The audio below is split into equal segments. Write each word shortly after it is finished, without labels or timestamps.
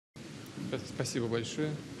Спасибо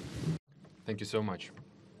большое. Thank you so much.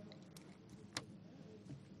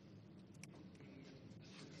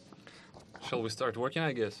 Shall we start working,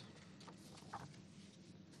 I guess?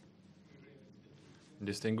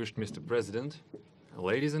 Distinguished Mr. President,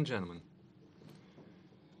 ladies and gentlemen,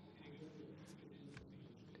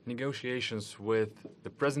 negotiations with the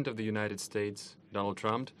President of the United States, Donald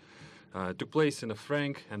Trump, took place in a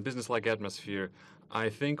frank and businesslike atmosphere. I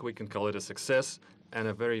think we can call it a success and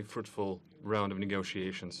a very fruitful round of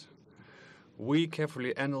negotiations. We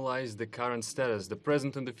carefully analyzed the current status, the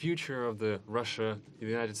present and the future of the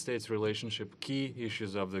Russia-United States relationship, key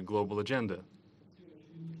issues of the global agenda.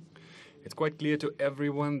 It's quite clear to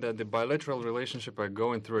everyone that the bilateral relationship are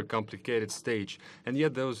going through a complicated stage, and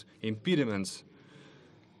yet those impediments,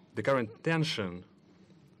 the current tension,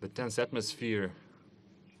 the tense atmosphere,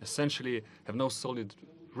 essentially have no solid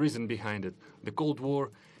reason behind it. The Cold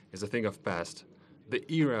War is a thing of past. The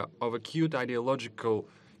era of acute ideological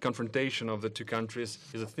confrontation of the two countries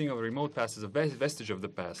is a thing of a remote past, is a vestige of the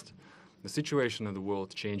past. The situation in the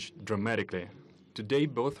world changed dramatically. Today,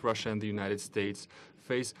 both Russia and the United States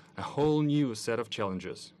face a whole new set of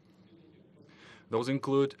challenges. Those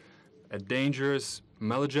include a dangerous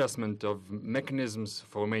maladjustment of mechanisms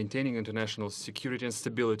for maintaining international security and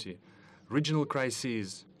stability, regional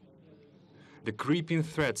crises, the creeping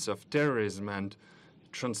threats of terrorism and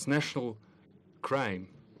transnational crime.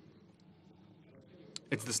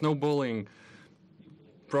 It's the snowballing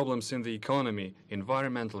problems in the economy,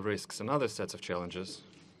 environmental risks, and other sets of challenges.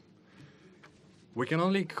 We can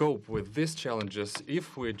only cope with these challenges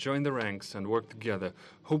if we join the ranks and work together.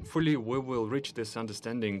 Hopefully, we will reach this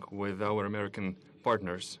understanding with our American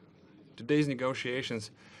partners. Today's negotiations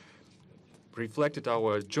reflected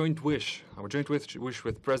our joint wish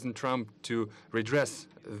with President Trump to redress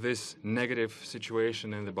this negative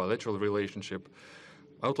situation in the bilateral relationship,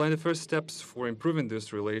 outline the first steps for improving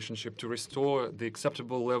this relationship to restore the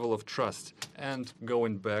acceptable level of trust and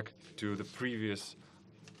going back to the previous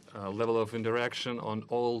level of interaction on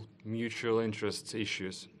all mutual interests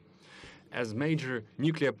issues. As major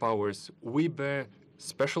nuclear powers, we bear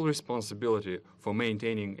special responsibility for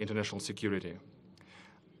maintaining international security.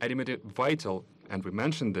 I deem it vital, and we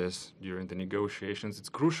mentioned this during the negotiations, it's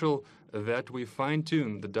crucial that we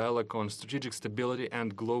fine-tune the dialogue on strategic stability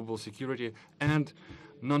and global security and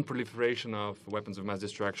non-proliferation of weapons of mass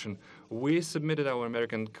destruction. We submitted our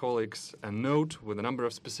American colleagues a note with a number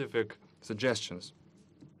of specific suggestions.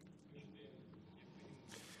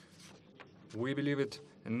 We believe it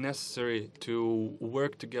necessary to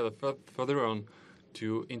work together further on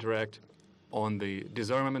to interact on the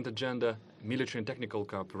disarmament agenda, military and technical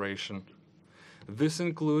cooperation. This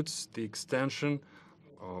includes the extension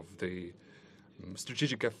of the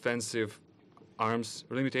strategic offensive arms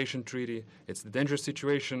limitation treaty. It's the dangerous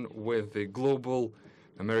situation with the global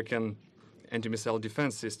American anti-missile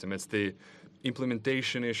defense system. It's the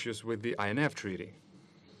implementation issues with the INF treaty.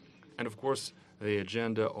 And of course, the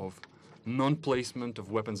agenda of non-placement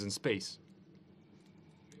of weapons in space.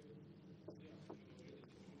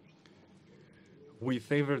 We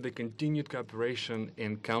favor the continued cooperation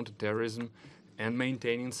in counterterrorism and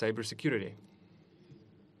maintaining cybersecurity.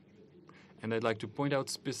 And I'd like to point out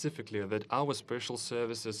specifically that our special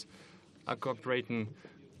services are cooperating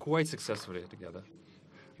quite successfully together.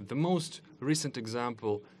 The most recent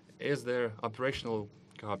example is their operational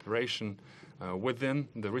cooperation within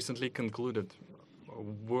the recently concluded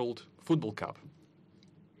World Football Cup.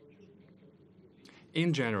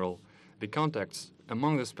 In general, the contacts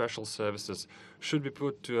among the special services should be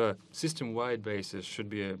put to a system-wide basis, should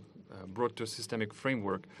be brought to a systemic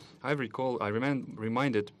framework. I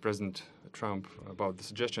reminded President Trump about the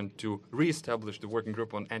suggestion to re-establish the working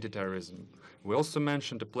group on anti-terrorism. We also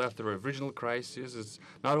mentioned a plethora of regional crises. It's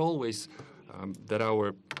not always that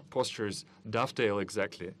our postures dovetail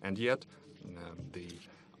exactly, and yet the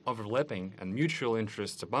overlapping and mutual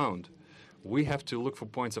interests abound. We have to look for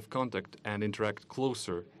points of contact and interact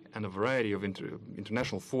closer in a variety of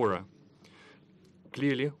international fora.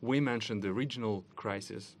 Clearly, we mentioned the regional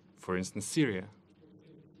crisis, for instance, Syria.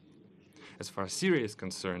 As far as Syria is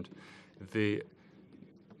concerned, the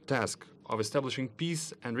task of establishing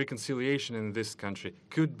peace and reconciliation in this country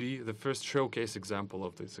could be the first showcase example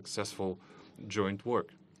of the successful joint work.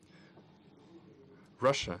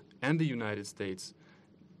 Russia and the United States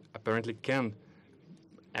apparently can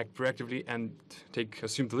act proactively and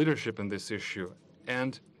assume the leadership in this issue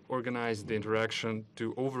and organize the interaction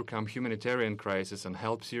to overcome humanitarian crisis and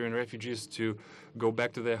help Syrian refugees to go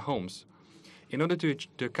back to their homes. In order to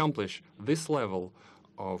accomplish this level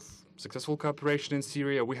of successful cooperation in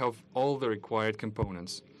Syria, we have all the required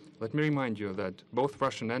components. Let me remind you that both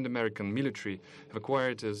Russian and American military have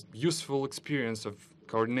acquired a useful experience of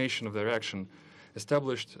coordination of their action,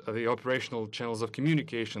 established the operational channels of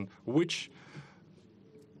communication, which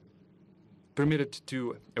permitted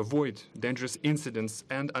to avoid dangerous incidents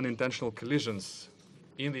and unintentional collisions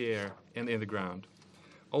in the air and in the ground.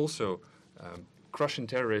 Also, crushing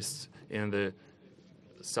terrorists in the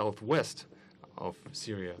southwest of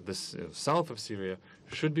Syria, the south of Syria,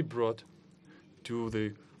 should be brought to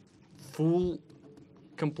the full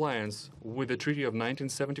compliance with the Treaty of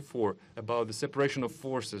 1974 about the separation of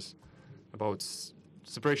forces,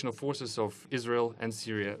 separation of forces of Israel and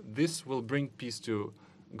Syria. This will bring peace to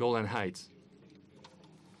Golan Heights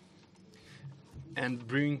and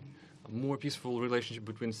bring a more peaceful relationship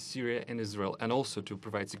between Syria and Israel, and also to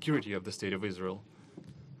provide security of the State of Israel.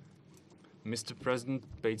 Mr. President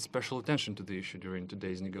paid special attention to the issue during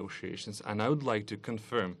today's negotiations, and I would like to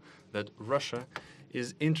confirm that Russia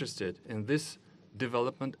is interested in this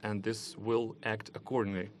development and this will act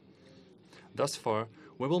accordingly. Thus far,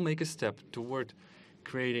 we will make a step toward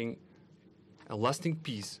creating a lasting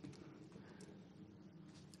peace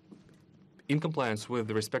in compliance with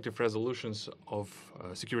the respective resolutions of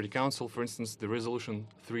Security Council, for instance, the Resolution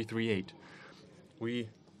 338.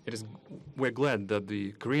 We're glad that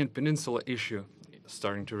the Korean Peninsula issue is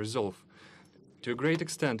starting to resolve. To a great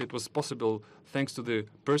extent, it was possible thanks to the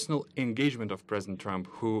personal engagement of President Trump,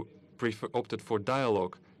 who opted for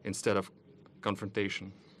dialogue instead of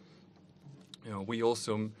confrontation. We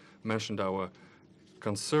also mentioned our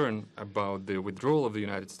concern about the withdrawal of the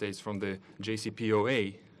United States from the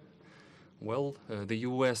JCPOA. Well,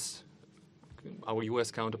 our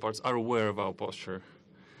U.S. counterparts are aware of our posture.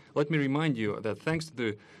 Let me remind you that thanks to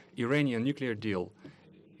the Iranian nuclear deal,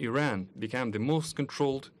 Iran became the most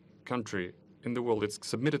controlled country in the world. It's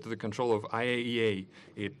submitted to the control of IAEA.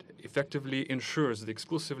 It effectively ensures the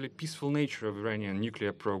exclusively peaceful nature of Iranian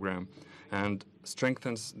nuclear program and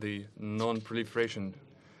strengthens the non-proliferation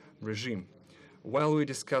regime. While we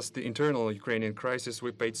discussed the internal Ukrainian crisis,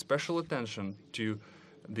 we paid special attention to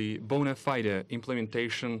the bona fide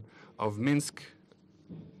implementation of Minsk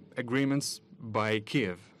agreements by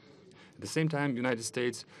Kiev. At the same time, the United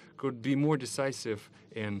States could be more decisive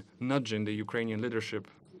in nudging the Ukrainian leadership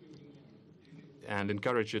and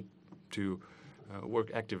encourage it to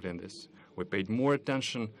work actively in this. We paid more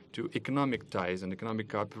attention to economic ties and economic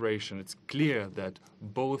cooperation. It's clear that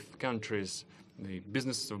both countries, the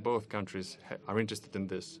businesses of both countries, are interested in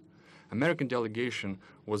this. American delegation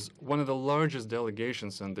was one of the largest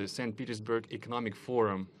delegations in the St. Petersburg Economic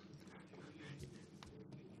Forum.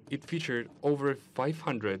 It featured over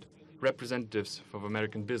 500 representatives of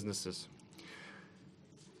American businesses.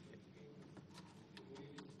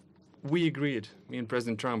 Me and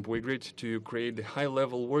President Trump, we agreed to create the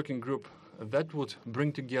high-level working group that would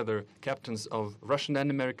bring together captains of Russian and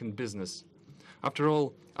American business. After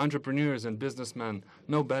all, entrepreneurs and businessmen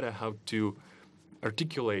know better how to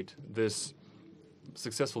articulate this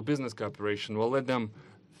successful business cooperation. We'll let them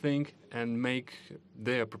think and make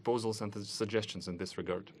their proposals and suggestions in this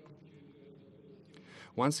regard.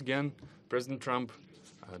 Once again, President Trump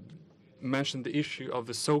mentioned the issue of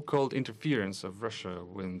the so-called interference of Russia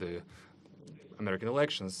in the American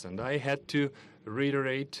elections, and I had to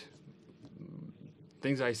reiterate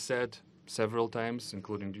things I said several times,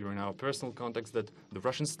 including during our personal contacts, that the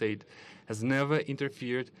Russian state has never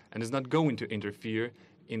interfered and is not going to interfere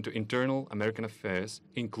into internal American affairs,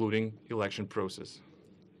 including election process.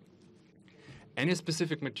 Any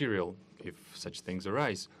specific material, if such things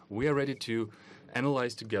arise, we are ready to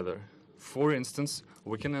analyze together. For instance,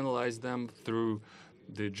 we can analyze them through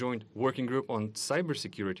the joint working group on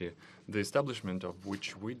cybersecurity, the establishment of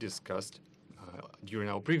which we discussed during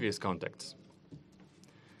our previous contacts.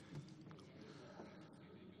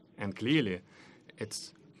 And clearly,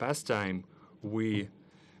 it's past time we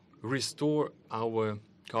restore our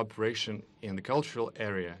cooperation in the cultural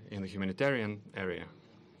area, in the humanitarian area.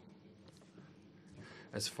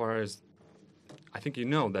 As far as I think you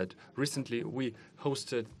know that recently we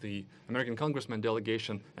hosted the American Congressman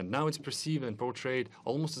delegation, and now it's perceived and portrayed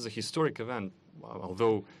almost as a historic event,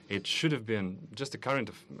 although it should have been just a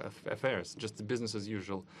current affairs, just the business as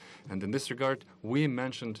usual. And in this regard, we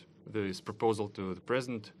mentioned this proposal to the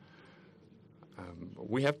President.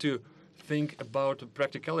 We have to think about the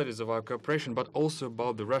practicalities of our cooperation, but also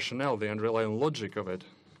about the rationale, the underlying logic of it.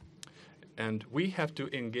 And we have to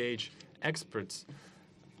engage experts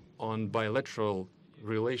on bilateral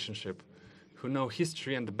relationship who know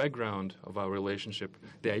history and the background of our relationship.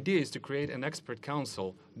 The idea is to create an expert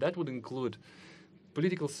council that would include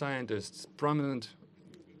political scientists, prominent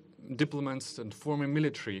diplomats and former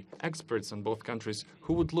military experts in both countries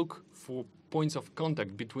who would look for points of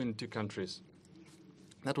contact between the two countries,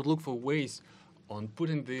 that would look for ways on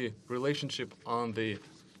putting the relationship on the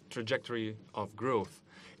trajectory of growth.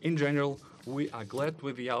 In general, we are glad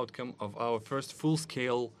with the outcome of our first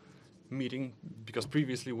full-scale meeting, because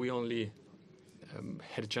previously we only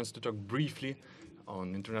had a chance to talk briefly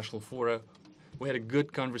on international fora. We had a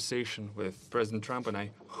good conversation with President Trump, and I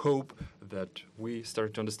hope that we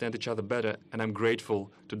start to understand each other better, and I'm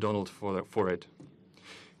grateful to Donald for it.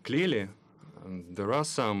 Clearly, there are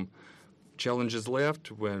some challenges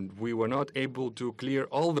left when we were not able to clear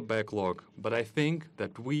all the backlog, but I think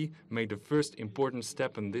that we made the first important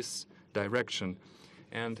step in this direction.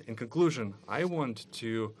 And in conclusion, I want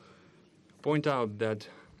to point out that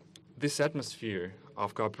this atmosphere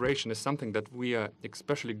of cooperation is something that we are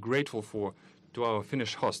especially grateful for to our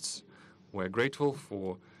Finnish hosts. We're grateful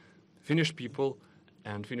for Finnish people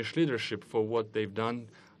and Finnish leadership for what they've done.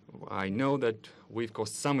 I know that we've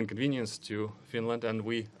caused some inconvenience to Finland, and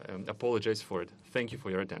we apologize for it. Thank you for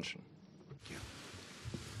your attention. Thank you.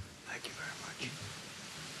 Thank you very much.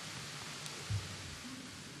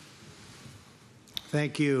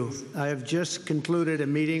 Thank you. I have just concluded a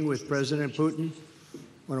meeting with President Putin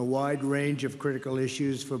on a wide range of critical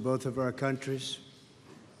issues for both of our countries.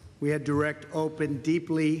 We had direct, open,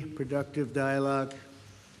 deeply productive dialogue.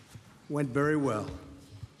 Went very well.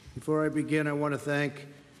 Before I begin, I want to thank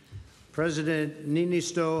President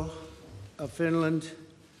Niinisto of Finland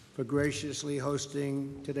for graciously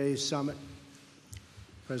hosting today's summit.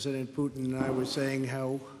 President Putin and I were saying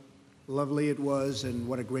how lovely it was and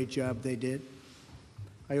what a great job they did.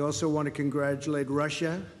 I also want to congratulate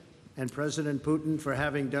Russia and President Putin for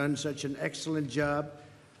having done such an excellent job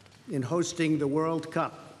in hosting the World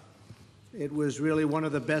Cup. It was really one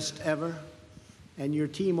of the best ever, and your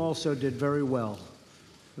team also did very well.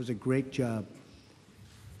 It was a great job.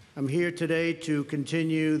 I'm here today to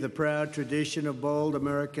continue the proud tradition of bold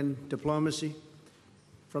American diplomacy.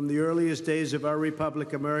 From the earliest days of our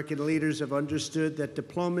republic, American leaders have understood that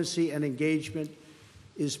diplomacy and engagement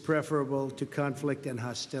is preferable to conflict and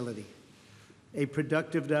hostility. A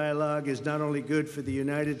productive dialogue is not only good for the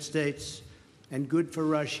United States and good for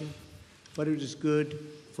Russia, but it is good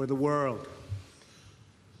for the world.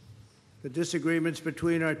 The disagreements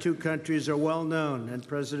between our two countries are well known, and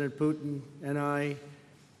President Putin and I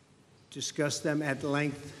discussed them at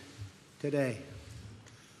length today.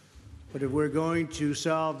 But if we're going to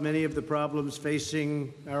solve many of the problems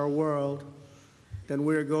facing our world, then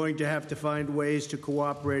we're going to have to find ways to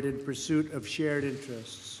cooperate in pursuit of shared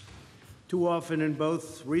interests. Too often in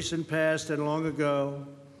both recent past and long ago,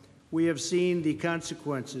 we have seen the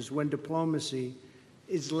consequences when diplomacy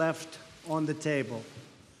is left on the table.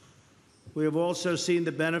 We have also seen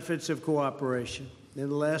the benefits of cooperation. In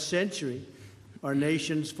the last century, our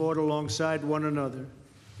nations fought alongside one another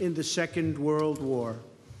in the Second World War.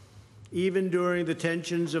 Even during the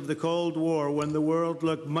tensions of the Cold War, when the world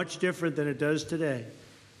looked much different than it does today,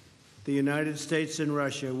 the United States and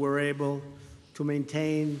Russia were able to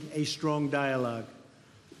maintain a strong dialogue.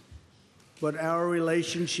 But our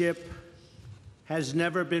relationship has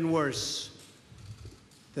never been worse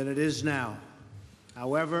than it is now.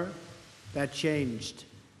 However, that changed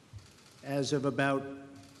as of about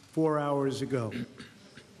 4 hours ago.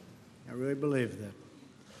 I really believe that.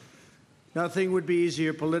 Nothing would be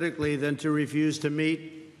easier politically than to refuse to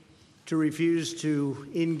meet, to refuse to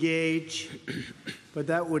engage, but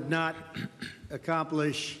that would not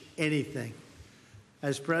accomplish anything.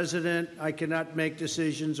 As president, I cannot make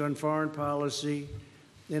decisions on foreign policy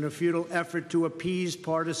in a futile effort to appease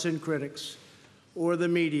partisan critics or the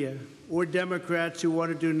media or Democrats who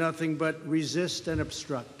want to do nothing but resist and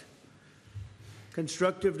obstruct.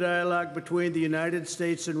 Constructive dialogue between the United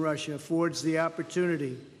States and Russia affords the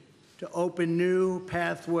opportunity to open new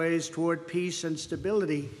pathways toward peace and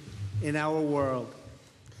stability in our world.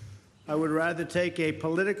 I would rather take a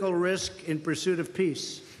political risk in pursuit of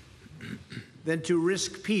peace than to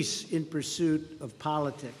risk peace in pursuit of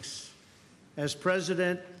politics. As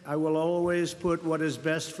president, I will always put what is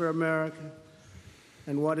best for America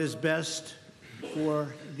and what is best for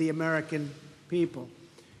the American people.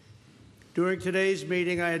 During today's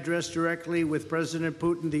meeting, I addressed directly with President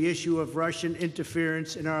Putin the issue of Russian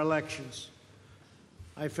interference in our elections.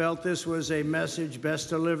 I felt this was a message best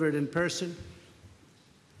delivered in person.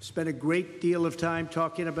 Spent a great deal of time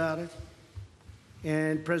talking about it,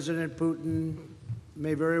 and President Putin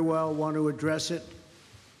may very well want to address it,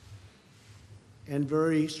 and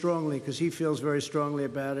very strongly, because he feels very strongly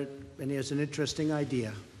about it, and he has an interesting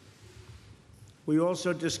idea. We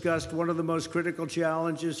also discussed one of the most critical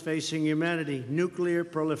challenges facing humanity, nuclear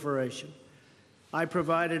proliferation. I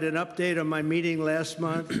provided an update on my meeting last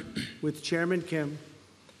month with Chairman Kim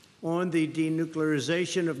on the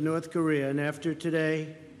denuclearization of North Korea, and after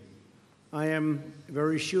today, I am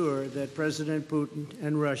very sure that President Putin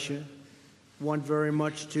and Russia want very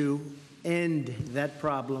much to end that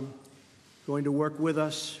problem, going to work with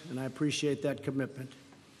us, and I appreciate that commitment.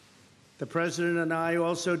 The President and I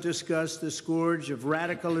also discussed the scourge of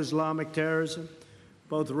radical Islamic terrorism.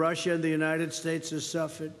 Both Russia and the United States have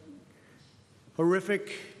suffered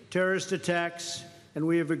horrific terrorist attacks, and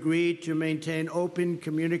we have agreed to maintain open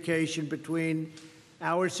communication between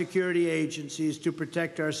our security agencies to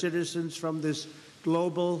protect our citizens from this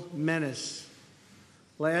global menace.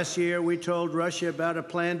 Last year, we told Russia about a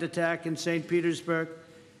planned attack in St. Petersburg,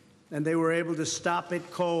 and they were able to stop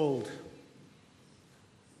it cold.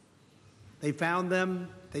 They found them,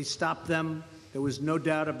 they stopped them, there was no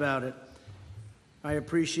doubt about it. I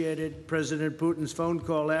appreciated President Putin's phone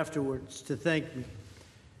call afterwards to thank me.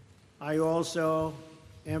 I also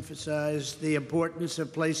emphasized the importance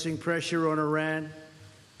of placing pressure on Iran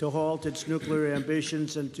to halt its nuclear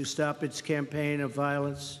ambitions and to stop its campaign of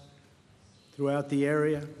violence throughout the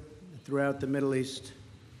area, throughout the Middle East.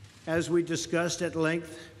 As we discussed at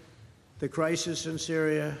length, the crisis in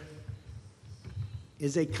Syria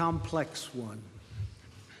is a complex one.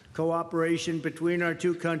 Cooperation between our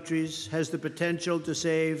two countries has the potential to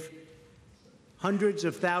save hundreds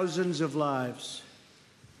of thousands of lives.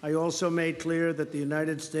 I also made clear that the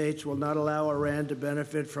United States will not allow Iran to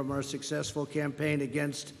benefit from our successful campaign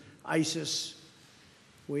against ISIS.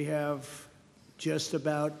 We have just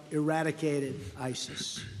about eradicated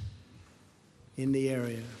ISIS in the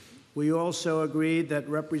area. We also agreed that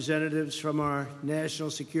representatives from our national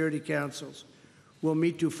security councils will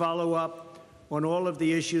meet to follow up on all of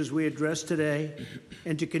the issues we addressed today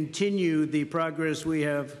and to continue the progress we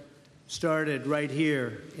have started right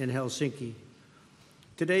here in Helsinki.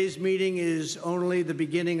 Today's meeting is only the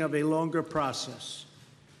beginning of a longer process,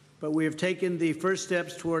 but we have taken the first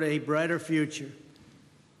steps toward a brighter future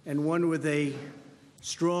and one with a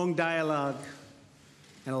strong dialogue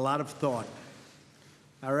and a lot of thought.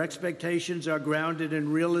 Our expectations are grounded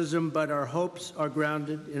in realism, but our hopes are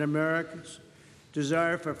grounded in America's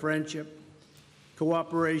desire for friendship,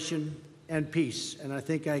 cooperation, and peace. And I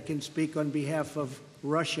think I can speak on behalf of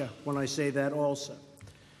Russia when I say that also.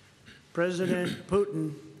 President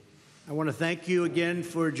Putin, I want to thank you again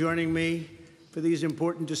for joining me for these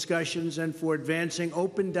important discussions and for advancing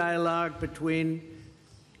open dialogue between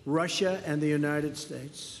Russia and the United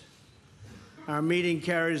States. Our meeting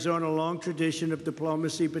carries on a long tradition of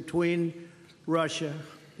diplomacy between Russia,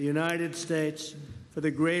 the United States, for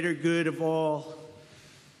the greater good of all.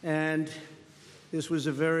 And this was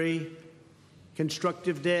a very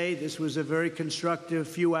constructive day. This was a very constructive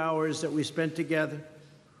few hours that we spent together.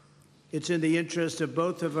 It's in the interest of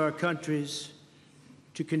both of our countries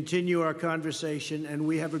to continue our conversation, and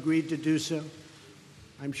we have agreed to do so.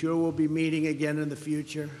 I'm sure we'll be meeting again in the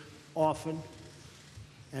future, often,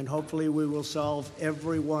 and hopefully we will solve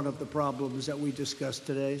every one of the problems that we discussed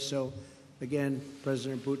today. So, again,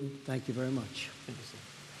 President Putin, thank you very much.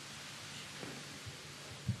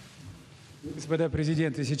 Господа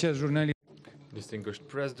президенты, сейчас журналисты. Distinguished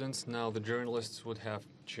presidents, now the journalists would have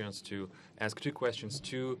a chance to ask two questions,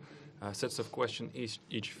 two sets of questions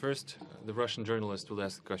each. First, the Russian journalist will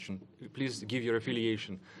ask the question. Please give your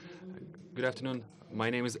affiliation. Good afternoon. My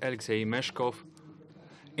name is Alexei Meshkov,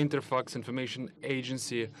 Interfax Information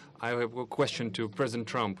Agency. I have a question to President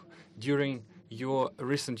Trump. During your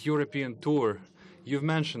recent European tour, you've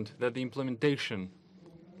mentioned that the implementation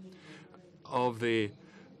of the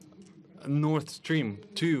Nord Stream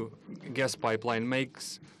 2 gas pipeline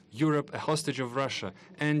makes Europe a hostage of Russia,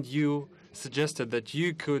 and you suggested that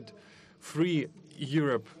you could free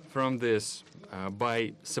Europe from this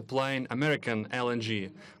by supplying American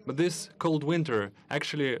LNG. But this cold winter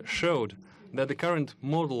actually showed that the current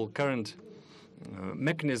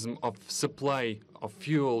mechanism of supply of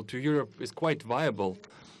fuel to Europe is quite viable.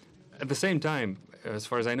 At the same time, as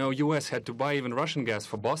far as I know, US had to buy even Russian gas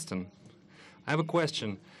for Boston. I have a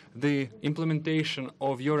question. The implementation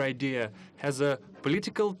of your idea has a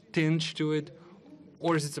political tinge to it,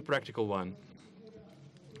 or is it a practical one?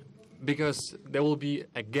 Because there will be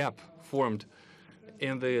a gap formed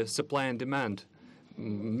in the supply and demand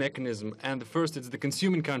mechanism, and first it's the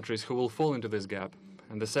consuming countries who will fall into this gap.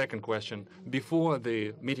 And the second question, before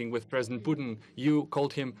the meeting with President Putin, you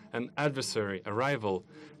called him an adversary, a rival,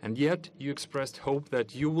 and yet you expressed hope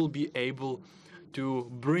that you will be able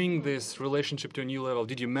to bring this relationship to a new level.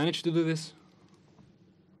 Did you manage to do this?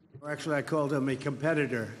 Actually, I called him a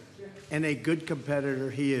competitor, and a good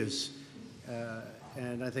competitor he is.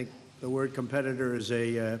 And I think the word competitor is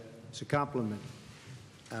it's a compliment.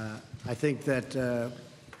 I think that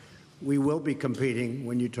we will be competing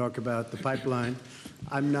when you talk about the pipeline.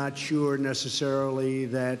 I'm not sure necessarily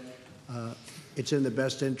that it's in the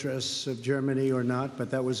best interests of Germany or not,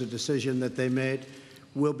 but that was a decision that they made.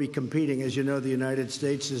 We'll be competing. As you know, the United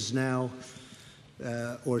States is now,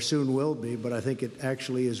 or soon will be, but I think it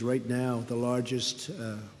actually is right now the largest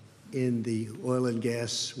in the oil and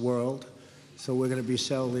gas world. So we're going to be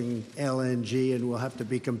selling LNG, and we'll have to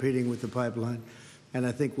be competing with the pipeline. And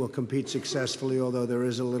I think we'll compete successfully, although there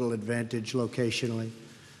is a little advantage locationally.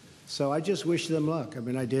 So I just wish them luck. I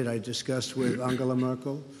mean, I did. I discussed with Angela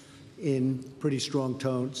Merkel in pretty strong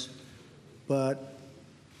tones, but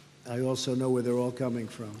I also know where they're all coming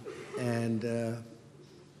from. And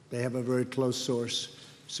they have a very close source.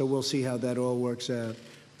 So we'll see how that all works out.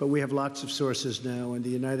 But we have lots of sources now, and the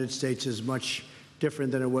United States is much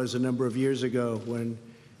different than it was a number of years ago when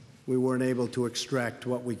we weren't able to extract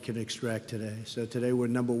what we can extract today. So today we're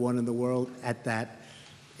number one in the world at that,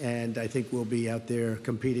 and I think we'll be out there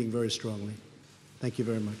competing very strongly. Thank you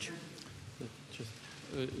very much.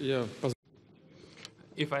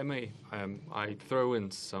 If I may, I throw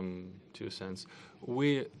in some 2 cents.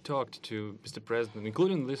 We talked to Mr. President,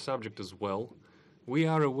 including this subject as well. We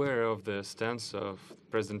are aware of the stance of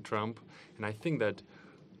President Trump, and I think that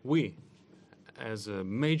we, as a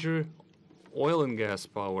major oil and gas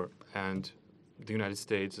power, and the United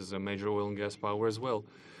States is a major oil and gas power as well,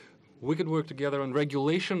 we could work together on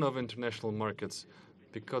regulation of international markets,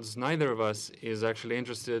 because neither of us is actually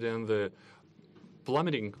interested in the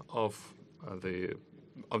plummeting of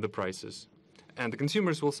the prices. And the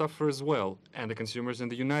consumers will suffer as well, and the consumers in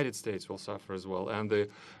the United States will suffer as well, and the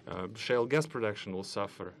shale gas production will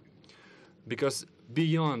suffer. Because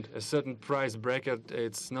beyond a certain price bracket,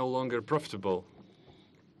 it's no longer profitable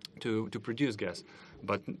to produce gas.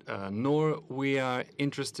 But nor we are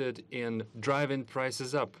interested in driving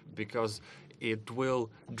prices up, because it will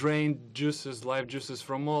drain juices, life juices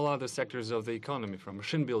from all other sectors of the economy, from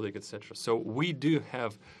machine building, etc. So we do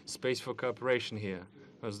have space for cooperation here.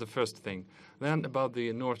 That's the first thing. Then about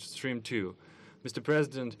the Nord Stream 2. Mr.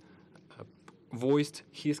 President voiced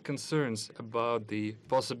his concerns about the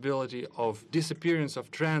possibility of disappearance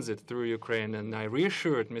of transit through Ukraine, and I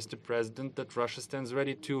reassured Mr. President that Russia stands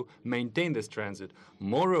ready to maintain this transit.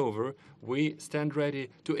 Moreover, we stand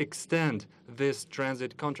ready to extend this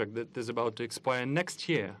transit contract that is about to expire next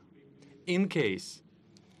year, in case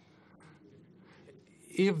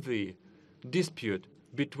if the dispute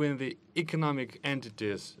between the economic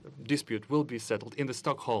entities will be settled in the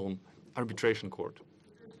Stockholm Arbitration Court.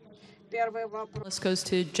 This goes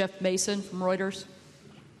to Jeff Mason from Reuters.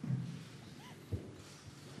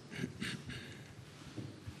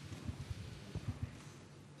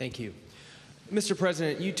 Thank you. Mr.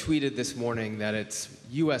 President, you tweeted this morning that it's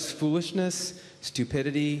U.S. foolishness,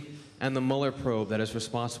 stupidity, and the Mueller probe that is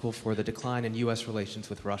responsible for the decline in U.S. relations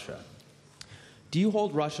with Russia. Do you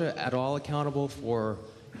hold Russia at all accountable for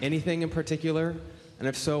anything in particular? And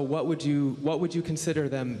if so, what would you consider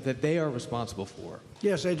them that they are responsible for?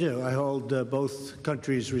 Yes, I do. I hold both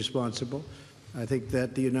countries responsible. I think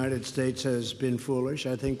that the United States has been foolish.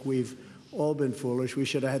 I think we've all been foolish. We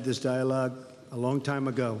should have had this dialogue a long time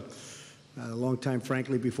ago, a long time,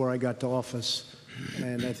 frankly, before I got to office.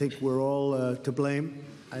 And I think we're all to blame.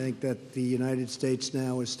 I think that the United States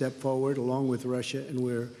now has stepped forward along with Russia, and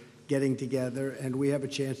we're getting together, and we have a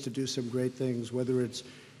chance to do some great things, whether it's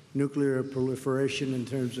nuclear proliferation in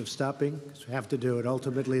terms of stopping, because we have to do it.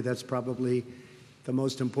 Ultimately, that's probably the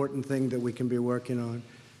most important thing that we can be working on.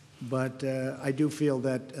 But I do feel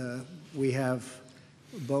that we have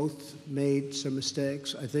both made some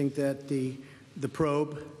mistakes. I think that the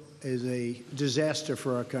probe is a disaster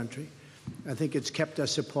for our country. I think it's kept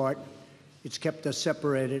us apart. It's kept us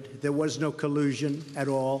separated. There was no collusion at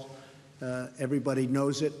all. Everybody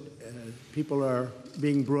knows it. People are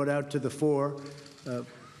being brought out to the fore.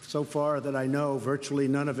 So far that I know, virtually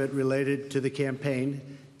none of it related to the campaign,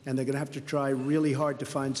 and they're going to have to try really hard to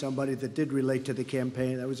find somebody that did relate to the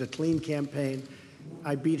campaign. That was a clean campaign.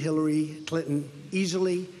 I beat Hillary Clinton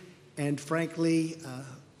easily, and frankly,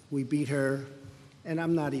 we beat her, and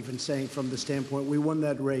I'm not even saying from the standpoint, we won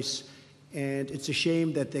that race, and it's a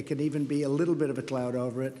shame that there can even be a little bit of a cloud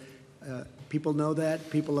over it. People know that,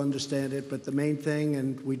 people understand it, but the main thing,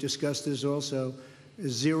 and we discussed this also,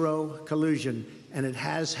 is zero collusion. And it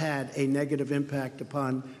has had a negative impact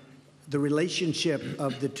upon the relationship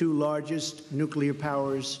of the two largest nuclear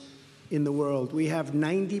powers in the world. We have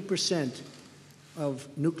 90% of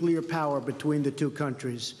nuclear power between the two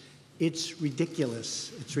countries, It's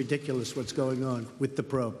ridiculous. It's ridiculous what's going on with the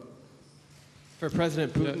probe. For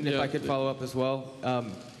President Putin, if I could follow up as well,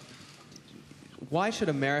 why should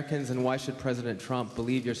Americans and why should President Trump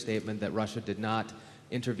believe your statement that Russia did not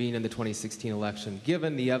intervene in the 2016 election,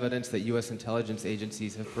 given the evidence that U.S. intelligence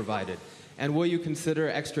agencies have provided? And will you consider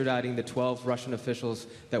extraditing the 12 Russian officials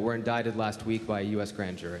that were indicted last week by a U.S.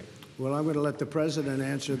 grand jury? Well, I'm going to let the President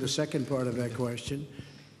answer the second part of that question.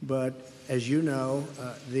 But as you know,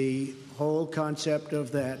 the whole concept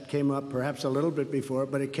of that came up perhaps a little bit before,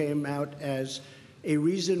 but it came out as a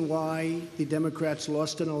reason why the Democrats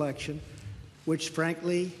lost an election, which,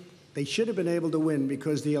 frankly, they should have been able to win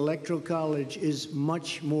because the Electoral College is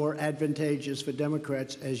much more advantageous for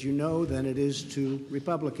Democrats, as you know, than it is to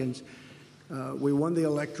Republicans. We won the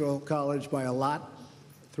Electoral College by a lot,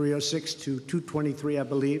 306 to 223, I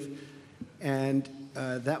believe, and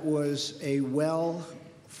that was a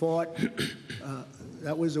well-fought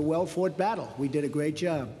battle. We did a great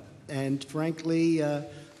job, and frankly,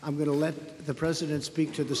 I'm going to let the President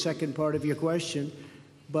speak to the second part of your question,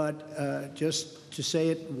 but just to say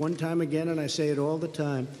it one time again, and I say it all the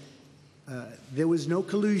time, there was no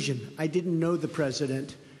collusion. I didn't know the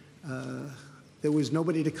President. There was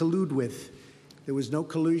nobody to collude with. There was no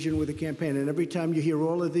collusion with the campaign. And every time you hear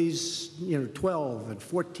all of these, 12 and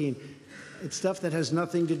 14, it's stuff that has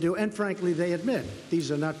nothing to do, and frankly, they admit,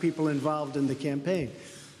 these are not people involved in the campaign.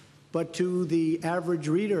 But to the average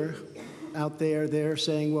reader out there, they're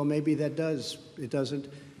saying, well, maybe that does. It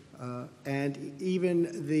doesn't. And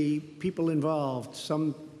even the people involved,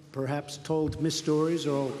 some perhaps told misstories,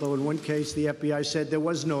 although in one case the FBI said there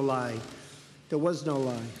was no lie. There was no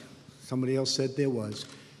lie. Somebody else said there was.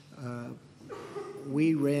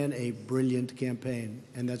 We ran a brilliant campaign,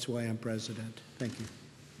 and that's why I'm president. Thank you.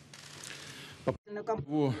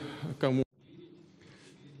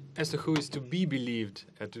 As to who is to be believed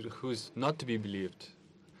and to who is not to be believed,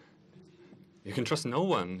 you can trust no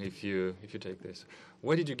one if you take this.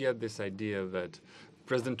 Where did you get this idea that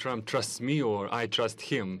President Trump trusts me or I trust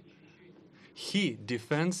him? He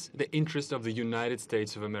defends the interest of the United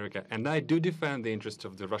States of America, and I do defend the interest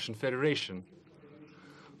of the Russian Federation.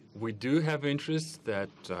 We do have interests that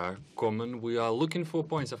are common. We are looking for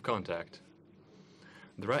points of contact.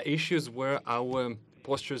 There are issues where our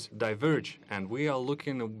postures diverge, and we are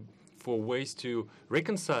looking for ways to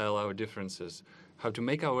reconcile our differences, how to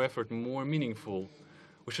make our effort more meaningful.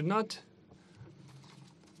 We should not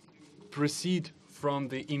proceed from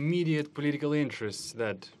the immediate political interests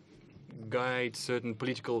that guide certain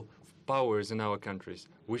political powers in our countries.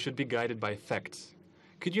 We should be guided by facts.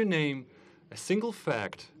 Could you name a single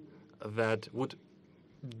fact that would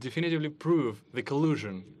definitively prove the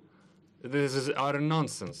collusion? This is utter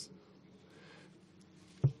nonsense.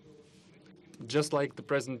 Just like the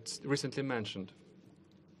President recently mentioned.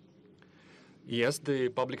 Yes, the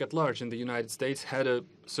public at large in the United States had a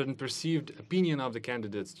certain perceived opinion of the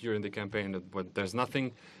candidates during the campaign, but there's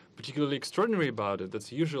nothing particularly extraordinary about it.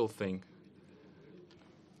 That's a usual thing.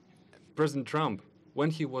 President Trump,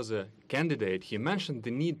 when he was a candidate, he mentioned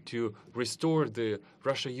the need to restore the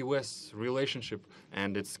Russia-US relationship,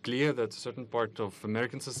 and it's clear that a certain part of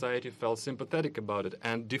American society felt sympathetic about it,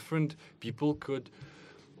 and different people could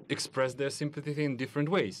express their sympathy in different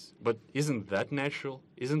ways. But isn't that natural?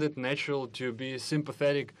 Isn't it natural to be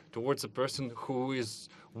sympathetic towards a person who is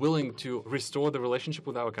willing to restore the relationship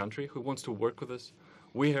with our country, who wants to work with us?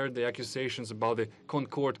 We heard the accusations about the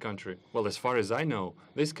Concord country. Well, as far as I know,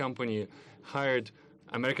 this company hired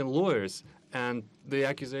American lawyers, and the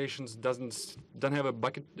accusations doesn't have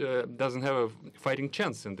a fighting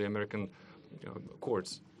chance in the American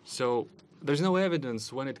courts. So there's no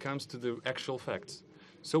evidence when it comes to the actual facts.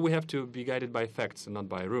 So we have to be guided by facts and not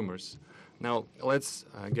by rumors. Now, let's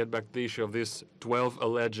get back to the issue of these 12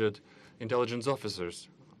 alleged intelligence officers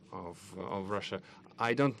of Russia.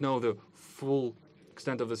 I don't know the full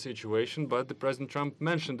extent of the situation, but the President Trump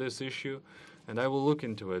mentioned this issue, and I will look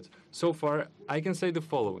into it. So far, I can say the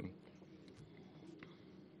following.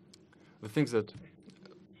 The things that,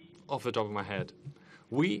 off the top of my head,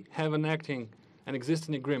 we have an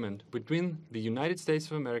existing agreement between the United States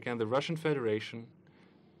of America and the Russian Federation,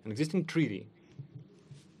 an existing treaty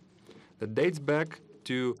that dates back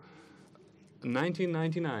to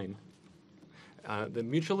 1999, the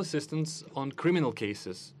mutual assistance on criminal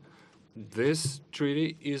cases. This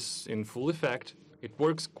treaty is in full effect. It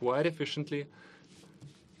works quite efficiently.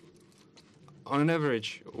 On an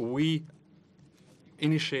average, we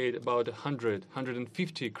initiate about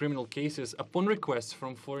 150 criminal cases upon requests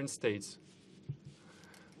from foreign states.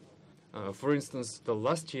 For instance, the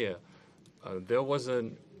last year, there was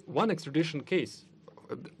one extradition case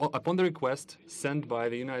upon the request sent by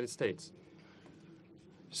the United States.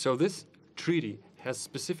 So this treaty has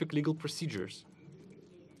specific legal procedures.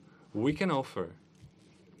 We can offer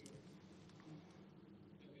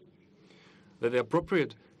that the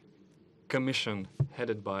appropriate commission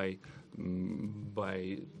headed by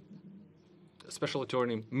Special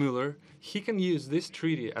Attorney Mueller, he can use this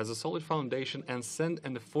treaty as a solid foundation and send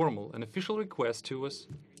an official request to us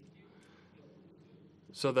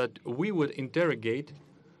so that we would interrogate,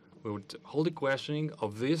 we would hold a questioning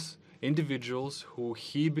of these individuals who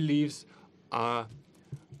he believes are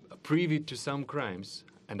privy to some crimes.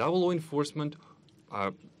 And our law enforcement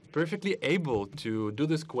are perfectly able to do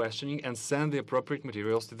this questioning and send the appropriate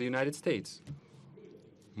materials to the United States.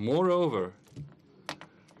 Moreover,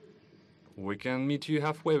 we can meet you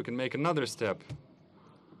halfway, we can make another step.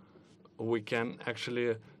 We can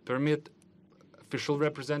actually permit official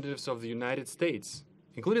representatives of the United States,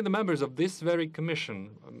 including the members of this very commission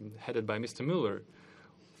headed by Mr. Mueller,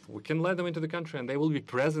 we can let them into the country and they will be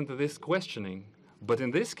present at this questioning. But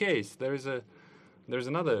in this case, there's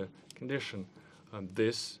another condition.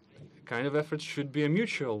 This kind of effort should be a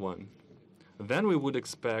mutual one. Then we would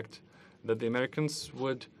expect that the Americans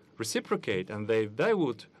would reciprocate and they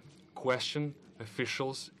would question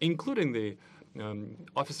officials, including the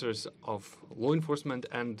officers of law enforcement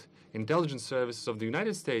and intelligence services of the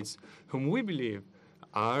United States, whom we believe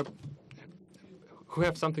who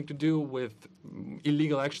have something to do with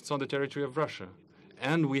illegal actions on the territory of Russia.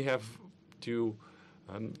 And we have to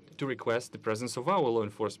request the presence of our law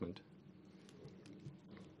enforcement.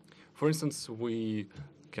 For instance, we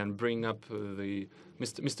can bring up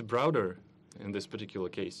Mr. Browder in this particular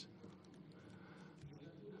case.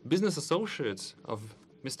 Business associates of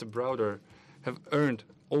Mr. Browder have earned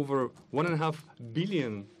over $1.5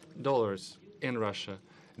 billion in Russia.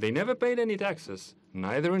 They never paid any taxes,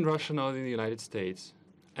 neither in Russia nor in the United States.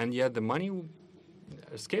 And yet the money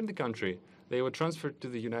escaped the country. They were transferred to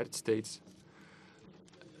the United States.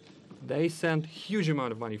 They sent huge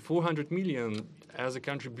amount of money, $400 million, as a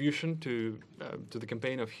contribution to the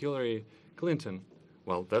campaign of Hillary Clinton.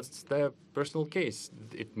 Well, that's their personal case.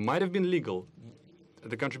 It might have been legal,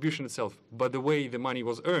 the contribution itself, but the way the money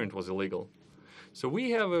was earned was illegal. So we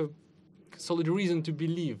have a solid reason to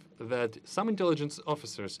believe that some intelligence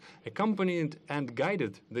officers accompanied and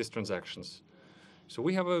guided these transactions. So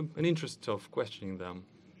we have an interest of questioning them.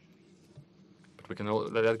 But we can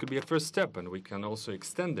that could be a first step, and we can also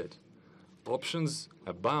extend it. Options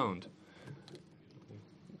abound,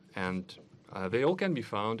 and they all can be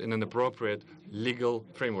found in an appropriate legal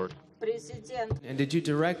framework. And did you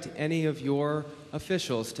direct any of your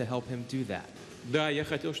officials to help him do that? Да, я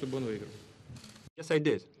хотел, чтобы он выиграл. Yes, I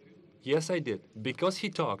did. Yes, I did. Because he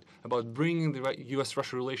talked about bringing the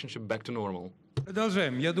U.S.-Russia relationship back to normal.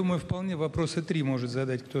 Продолжаем. Я думаю, вполне вопроса 3 может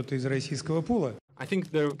задать кто-то из российского пула. I think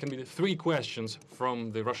there can be 3 questions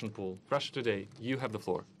from the Russian pool. Russia Today, you have the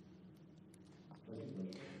floor.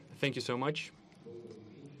 Thank you so much.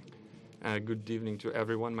 Good evening to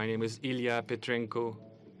everyone. My name is Ilya Petrenko,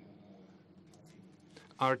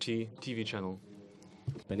 RT TV channel.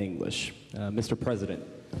 In English. Mr. President,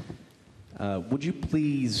 would you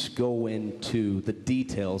please go into the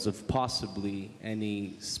details of possibly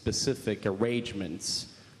any specific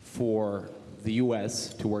arrangements for the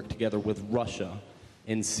U.S. to work together with Russia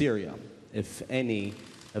in Syria, if any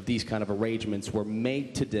of these kind of arrangements were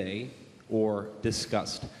made today or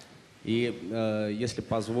discussed? И если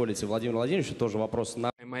позволите, Владимир Владимирович, тоже вопрос на...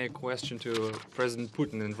 My question to President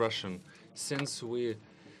Putin in Russian. Since we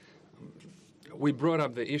brought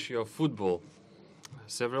up the issue of football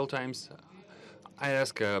several times, I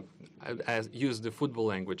used the football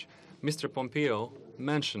language. Mr. Pompeo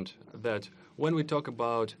mentioned that when we talk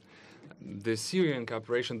about the Syrian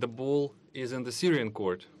cooperation, the ball is in the Syrian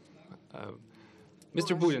court.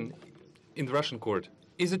 Mr. Putin, in the Russian court,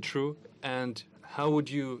 is it true? And how would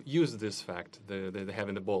you use this fact, the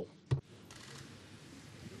having the ball?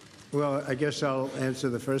 Well, I guess I'll answer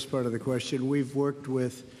the first part of the question. We've worked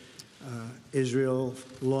with Israel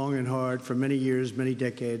long and hard for many years, many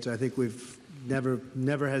decades. I think we've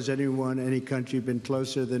never has any country been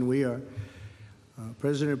closer than we are.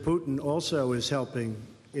 President Putin also is helping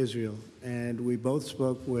Israel, and we both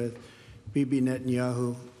spoke with Bibi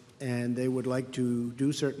Netanyahu, and they would like to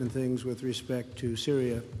do certain things with respect to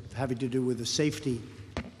Syria, having to do with the safety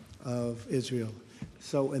of Israel.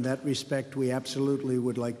 So in that respect, we absolutely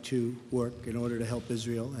would like to work in order to help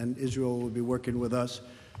Israel, and Israel will be working with us,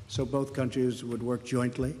 so both countries would work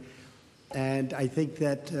jointly. And I think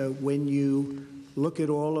that when you look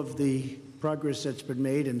at all of the progress that's been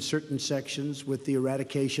made in certain sections with the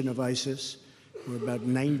eradication of ISIS, We're about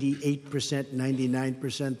 98%,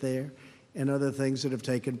 99% there, and other things that have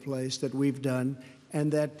taken place that we've done,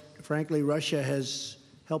 and that, frankly, Russia has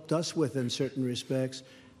helped us with in certain respects.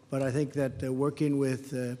 But I think that working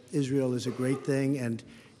with Israel is a great thing, and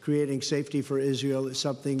creating safety for Israel is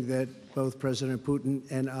something that both President Putin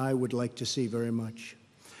and I would like to see very much.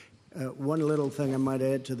 One little thing I might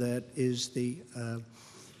add to that is the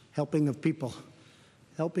helping of people,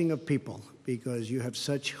 because you have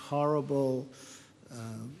such horrible,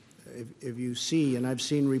 if you see, and I've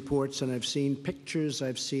seen reports and I've seen pictures,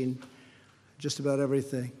 I've seen just about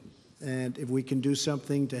everything. And if we can do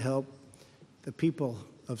something to help the people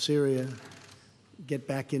of Syria get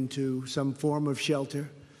back into some form of shelter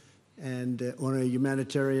and on a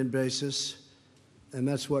humanitarian basis, and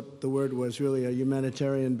that's what the word was, really, a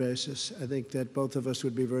humanitarian basis, I think that both of us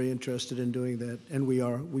would be very interested in doing that, and we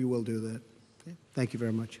will do that. Okay? Thank you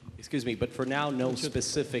very much. Excuse me, but for now, no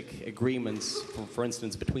specific agreements, for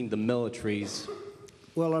instance, between the militaries?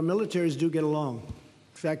 Well, our militaries do get along.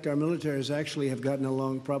 In fact, our militaries actually have gotten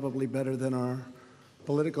along probably better than our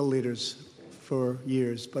political leaders for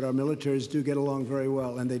years, but our militaries do get along very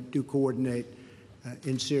well, and they do coordinate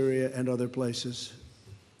in Syria and other places.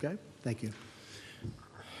 Okay? Thank you.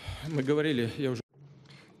 Мы говорили, я уже...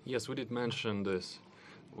 Yes, we did mention this.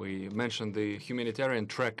 We mentioned the humanitarian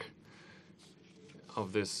track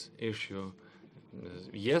of this issue.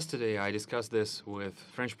 Yesterday, I discussed this with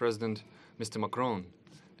French President Mr. Macron,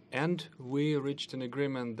 and we reached an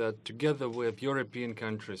agreement that together with European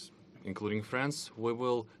countries, including France, we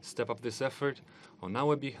will step up this effort. On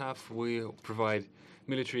our behalf, we provide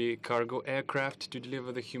military cargo aircraft to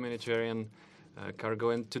deliver the humanitarian cargo.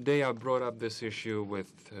 And today I brought up this issue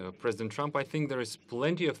with President Trump. I think there is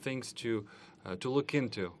plenty of things to look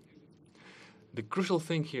into. The crucial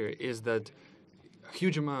thing here is that a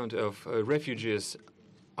huge amount of refugees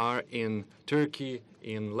are in Turkey,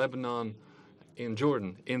 in Lebanon, in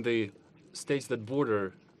Jordan, in the states that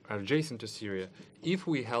border are adjacent to Syria. If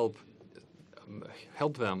we help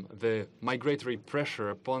them, the migratory pressure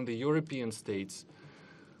upon the European states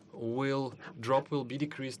will be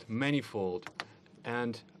decreased manifold.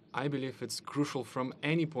 And I believe it's crucial from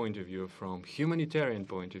any point of view, from humanitarian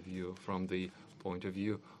point of view, from the point of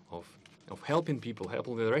view of helping people,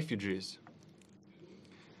 helping the refugees.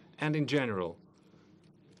 And in general,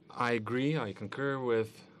 I agree, I concur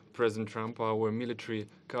with President Trump. Our military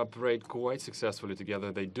cooperate quite successfully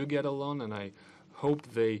together. They do get along, and I hope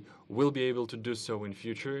they will be able to do so in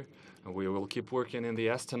future. We will keep working in the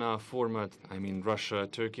Astana format, I mean Russia,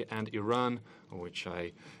 Turkey, and Iran, which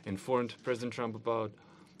I informed President Trump about.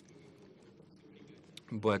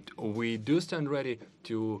 But we do stand ready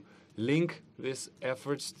to link these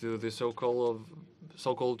efforts to the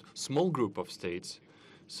so-called small group of states,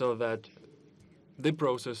 so that the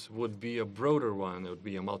process would be a broader one, it would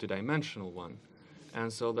be a multidimensional one,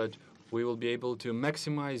 and so that we will be able to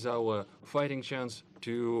maximize our fighting chance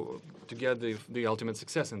to get the ultimate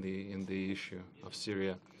success in the issue of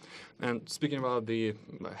Syria. And speaking about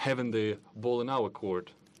having the ball in our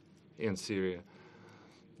court in Syria,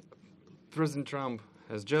 President Trump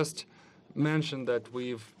has just mentioned that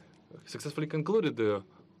we've successfully concluded the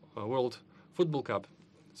World Football Cup.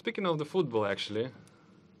 Speaking of the football, actually,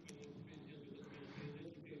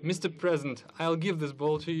 Mr. President, I'll give this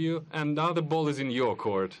ball to you, and now the ball is in your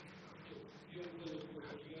court.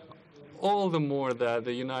 All the more that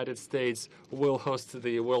the United States will host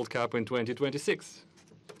the World Cup in 2026.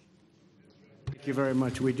 Thank you very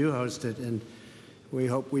much. We do host it, and we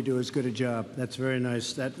hope we do as good a job. That's very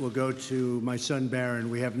nice. That will go to my son,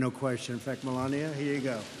 Barron. We have no question. In fact, Melania, here you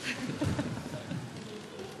go.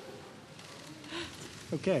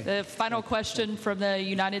 Okay. The final question from the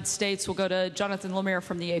United States will go to Jonathan Lemire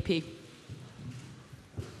from the AP.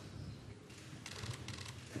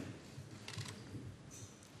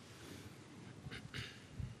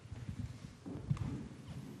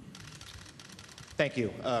 Thank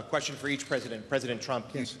you. Question for each president. President Trump,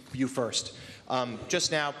 yes. You first.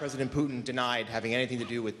 Just now, President Putin denied having anything to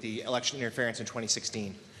do with the election interference in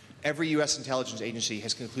 2016. Every U.S. intelligence agency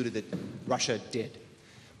has concluded that Russia did.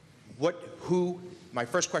 My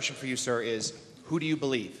first question for you, sir, is who do you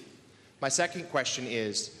believe? My second question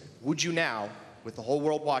is, would you now, with the whole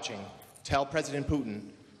world watching, tell President Putin,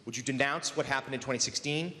 would you denounce what happened in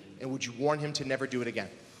 2016, and would you warn him to never do it again?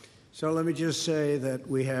 So let me just say that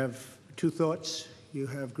we have two thoughts. You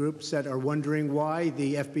have groups that are wondering why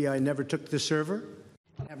the FBI never took the server.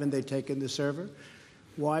 Haven't they taken the server?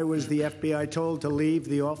 Why was the FBI told to leave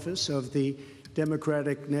the office of the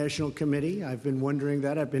Democratic National Committee? I've been wondering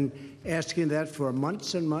that. I've been asking that for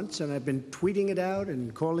months and months, and I've been tweeting it out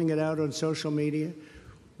and calling it out on social media.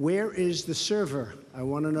 Where is the server? I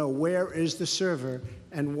want to know where is the server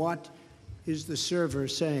and what is the server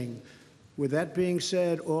saying? With that being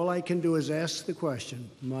said, all I can do is ask the question.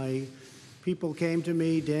 My people came to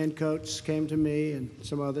me, Dan Coates came to me, and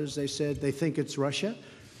some others. They said they think it's Russia.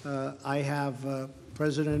 I have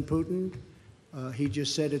President Putin. He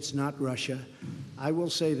just said it's not Russia. I will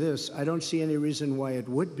say this. I don't see any reason why it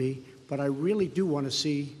would be, but I really do want to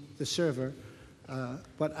see the server.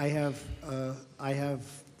 But I have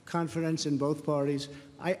confidence in both parties.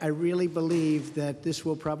 I really believe that this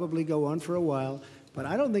will probably go on for a while, but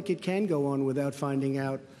I don't think it can go on without finding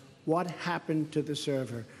out what happened to the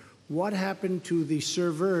server. What happened to the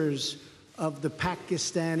servers of the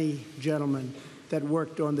Pakistani gentleman that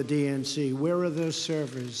worked on the DNC? Where are those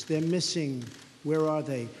servers? They're missing. Where are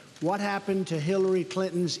they? What happened to Hillary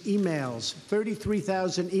Clinton's emails?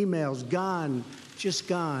 33,000 emails, gone, just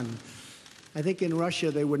gone. I think in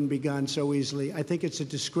Russia they wouldn't be gone so easily. I think it's a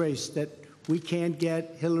disgrace that we can't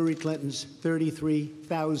get Hillary Clinton's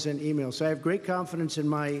 33,000 emails. So I have great confidence in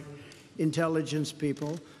my intelligence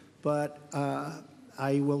people, but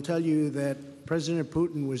I will tell you that President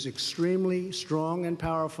Putin was extremely strong and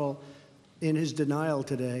powerful in his denial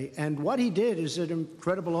today. And what he did is an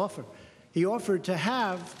incredible offer. He offered to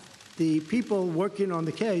have the people working on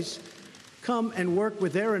the case come and work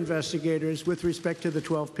with their investigators with respect to the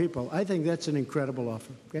 12 people. I think that's an incredible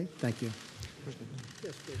offer. Okay? Thank you.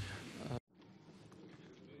 Yes, please.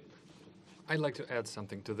 I'd like to add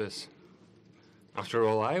something to this. After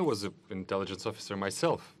all, I was an intelligence officer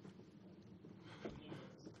myself.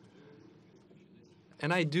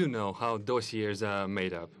 And I do know how dossiers are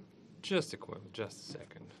made up. Just a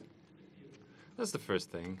second. That's the first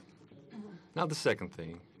thing. Now the second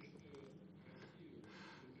thing.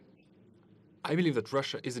 I believe that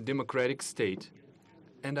Russia is a democratic state,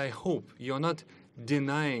 and I hope you're not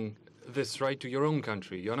denying this right to your own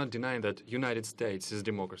country. You're not denying that United States is a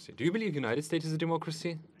democracy. Do you believe United States is a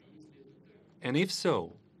democracy? And if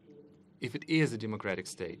so, if it is a democratic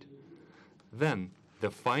state, then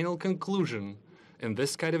the final conclusion in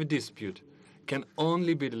this kind of a dispute can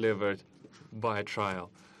only be delivered by a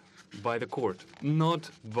trial, by the court, not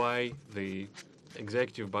by the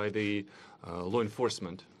executive, by the law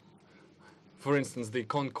enforcement. For instance, the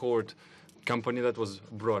Concord company that was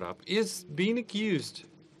brought up is being accused.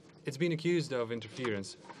 It's being accused of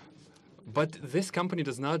interference. But this company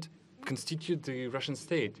does not constitute the Russian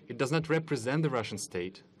state. It does not represent the Russian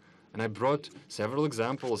state. And I brought several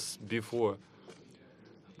examples before.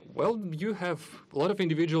 Well, you have a lot of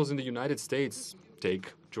individuals in the United States.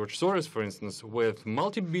 Take George Soros, for instance, with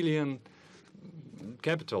multi-billion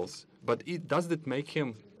capitals. But does that make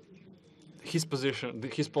him his position,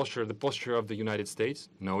 his posture, the posture of the United States?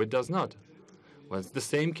 No, it does not. Well, it's the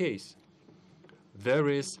same case. There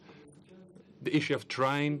is the issue of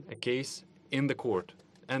trying a case in the court,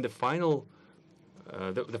 and the final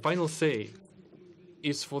say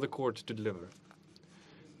is for the court to deliver.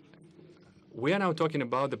 We are now talking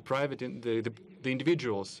about the private, the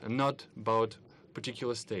individuals, and not about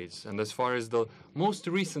particular states. And as far as the most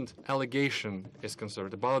recent allegation is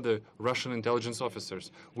concerned about the Russian intelligence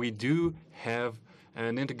officers, we do have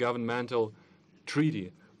an intergovernmental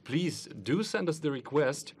treaty. Please do send us the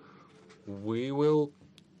request. We will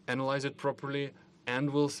analyze it properly and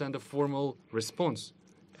we'll send a formal response.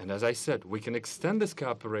 And as I said, we can extend this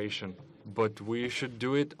cooperation, but we should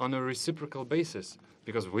do it on a reciprocal basis,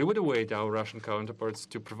 because we would await our Russian counterparts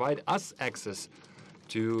to provide us access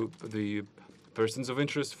to the persons of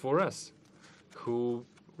interest for us, who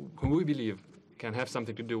we believe can have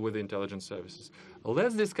something to do with the intelligence services.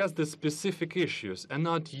 Let's discuss the specific issues and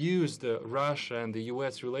not use the Russia and the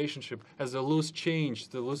U.S. relationship as a loose change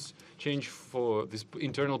for this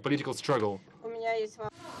internal political struggle.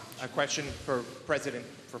 A question for President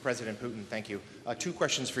Putin. Thank you. Two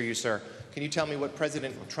questions for you, sir. Can you tell me what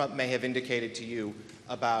President Trump may have indicated to you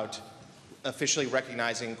about officially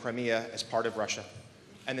recognizing Crimea as part of Russia?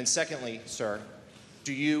 And then secondly, sir,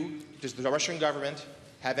 does the Russian government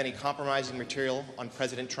have any compromising material on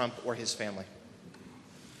President Trump or his family?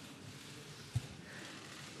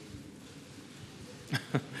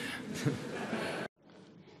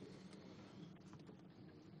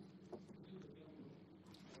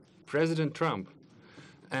 President Trump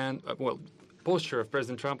and, posture of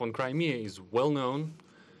President Trump on Crimea is well known,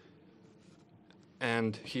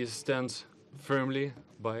 and he stands firmly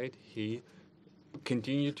by it. He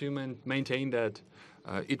continued to maintain that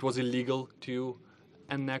it was illegal to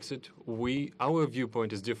annex it. Our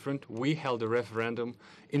viewpoint is different. We held a referendum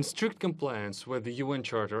in strict compliance with the UN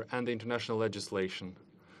Charter and the international legislation.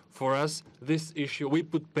 For us, this issue, we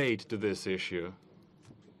put paid to this issue.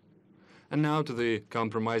 And now to the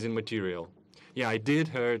compromising material. Yeah, I did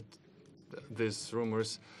heard these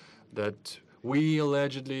rumors that we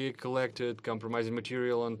allegedly collected compromising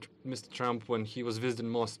material on Mr. Trump when he was visiting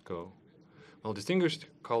Moscow. Well, distinguished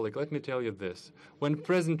colleague, let me tell you this. When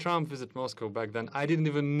President Trump visited Moscow back then, I didn't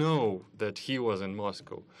even know that he was in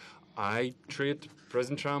Moscow. I treat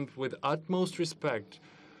President Trump with utmost respect.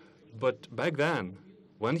 But back then,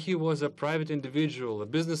 when he was a private individual, a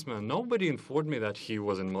businessman, nobody informed me that he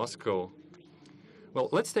was in Moscow. Well,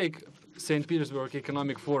 let's take St. Petersburg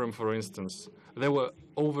Economic Forum, for instance. There were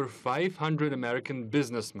over 500 American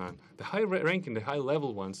businessmen, the high-ranking, the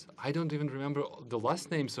high-level ones. I don't even remember the last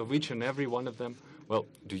names of each and every one of them. Well,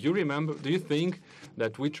 do you remember, do you think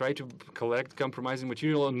that we try to collect compromising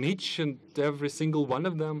material on each and every single one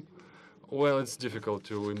of them? Well, it's difficult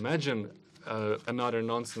to imagine another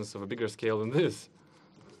nonsense of a bigger scale than this.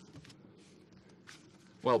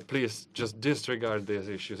 Well, please just disregard these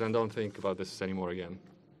issues and don't think about this anymore again.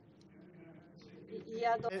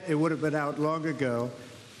 It would have been out long ago.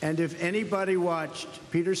 And if anybody watched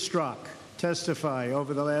Peter Strzok testify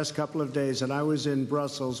over the last couple of days, and I was in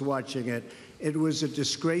Brussels watching it, it was a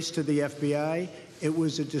disgrace to the FBI. It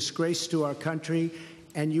was a disgrace to our country.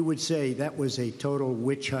 And you would say that was a total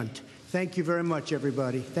witch hunt. Thank you very much,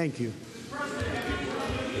 everybody. Thank you.